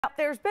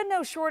There's been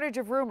no shortage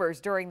of rumors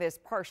during this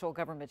partial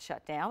government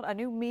shutdown. A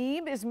new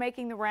meme is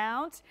making the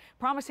rounds,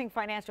 promising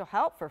financial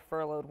help for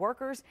furloughed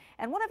workers.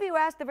 And one of you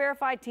asked the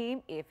Verified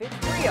team if it's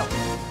real.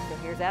 So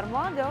here's Adam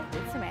Longo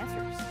with some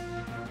answers.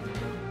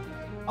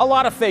 A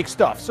lot of fake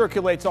stuff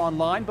circulates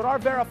online, but our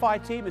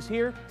Verified team is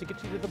here to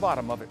get you to the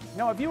bottom of it.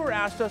 Now, a viewer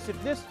asked us if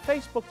this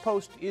Facebook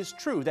post is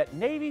true, that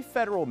Navy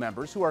federal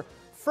members who are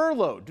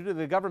furloughed due to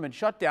the government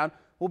shutdown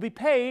will be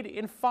paid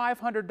in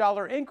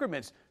 $500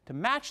 increments to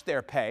match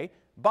their pay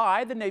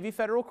by the Navy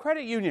Federal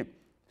Credit Union.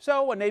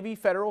 So a Navy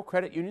Federal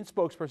Credit Union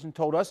spokesperson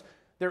told us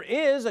there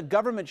is a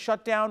government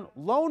shutdown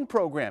loan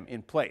program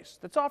in place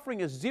that's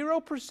offering a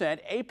 0%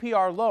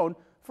 APR loan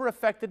for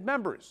affected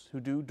members who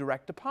do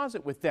direct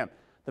deposit with them.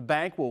 The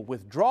bank will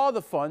withdraw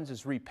the funds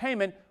as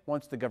repayment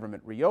once the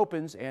government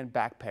reopens and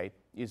back pay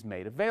is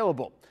made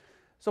available.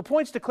 So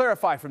points to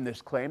clarify from this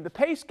claim: the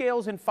pay scale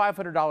is in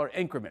 $500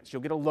 increments.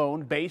 You'll get a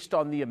loan based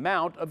on the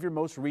amount of your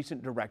most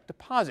recent direct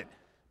deposit.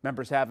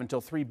 Members have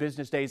until 3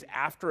 business days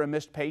after a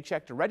missed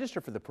paycheck to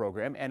register for the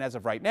program, and as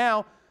of right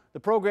now, the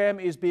program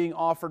is being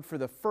offered for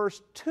the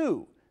first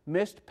 2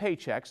 missed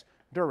paychecks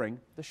during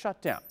the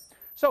shutdown.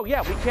 So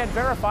yeah, we can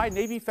verify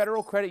Navy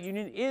Federal Credit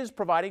Union is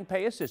providing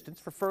pay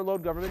assistance for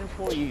furloughed government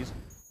employees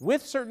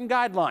with certain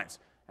guidelines.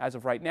 As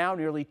of right now,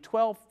 nearly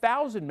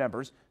 12,000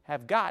 members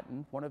have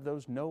gotten one of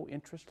those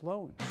no-interest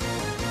loans.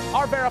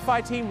 Our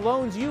Verified team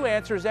loans you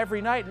answers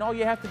every night, and all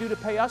you have to do to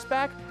pay us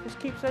back is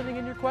keep sending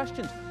in your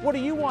questions. What do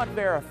you want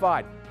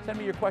verified? Send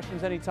me your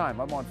questions anytime.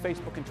 I'm on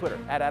Facebook and Twitter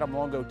at Adam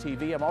Longo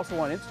TV. I'm also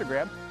on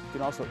Instagram. You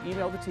can also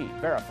email the team,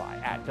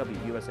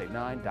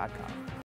 verify@WUSA9.com.